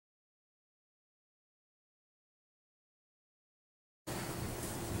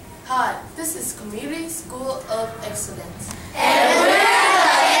Hi, this is Community School of Excellence. And we're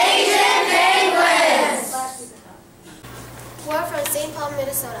the Asian Penguins! We're from St. Paul,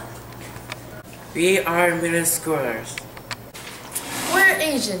 Minnesota. We are middle schoolers. We're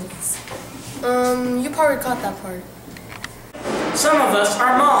Asians. You probably caught that part. Some of us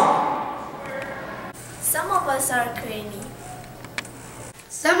are Hmong. Some of us are creamy.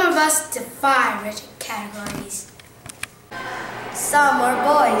 Some of us defy rigid categories. Some are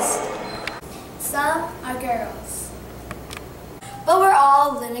boys. Some are girls. But we're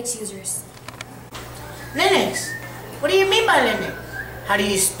all Linux users. Linux? What do you mean by Linux? How do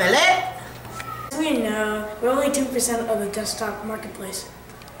you spell it? As we know, we're only 2% of the desktop marketplace.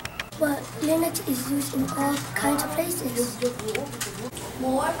 But Linux is used in all kinds of places.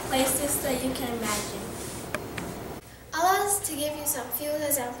 More places than you can imagine. Allow us to give you some few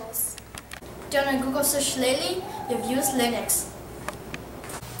examples. Done a Google search lately, you've used Linux.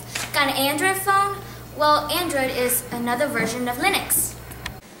 Got an Android phone? Well, Android is another version of Linux.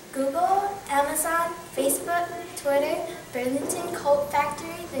 Google, Amazon, Facebook, Twitter, Burlington Coat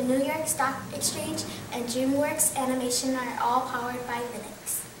Factory, the New York Stock Exchange, and DreamWorks Animation are all powered by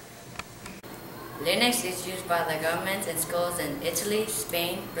Linux. Linux is used by the governments and schools in Italy,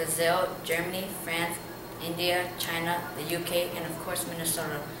 Spain, Brazil, Germany, France, India, China, the UK, and of course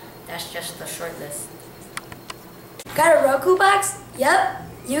Minnesota. That's just the short list. Got a Roku box? Yep,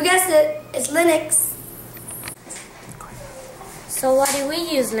 you guessed it. It's Linux. So why do we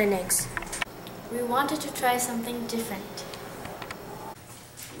use Linux? We wanted to try something different.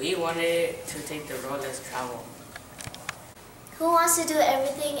 We wanted to take the road less traveled. Who wants to do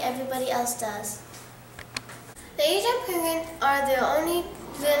everything everybody else does? The Asian Penguins are the only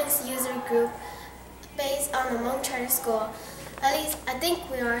Linux user group based on the Hmong Charter School. At least, I think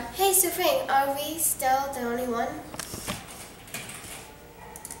we are. Hey, Sufring, are we still the only one?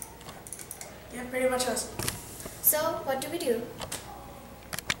 Yeah, pretty much us. So, what do we do?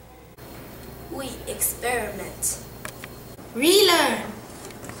 We experiment. We learn.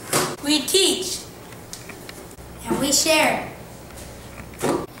 We teach. And we share.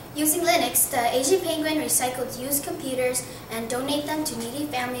 Using Linux, the Asian Penguin recycles used computers and donate them to needy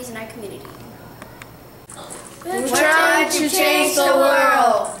families in our community. We're trying to change the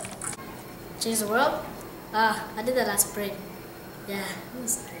world. Change the world? I did that last spring. Yeah, it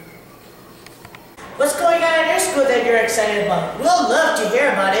was great. What's going on in your school that you're excited about? We'll love to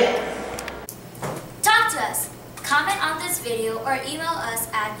hear about it. Talk to us. Comment on this video or email us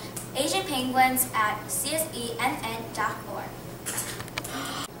at asianpenguins@csemn.org.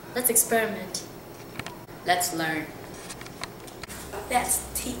 Let's experiment. Let's learn. Let's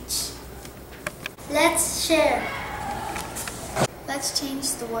teach. Let's share. Let's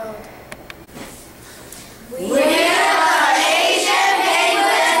change the world. We're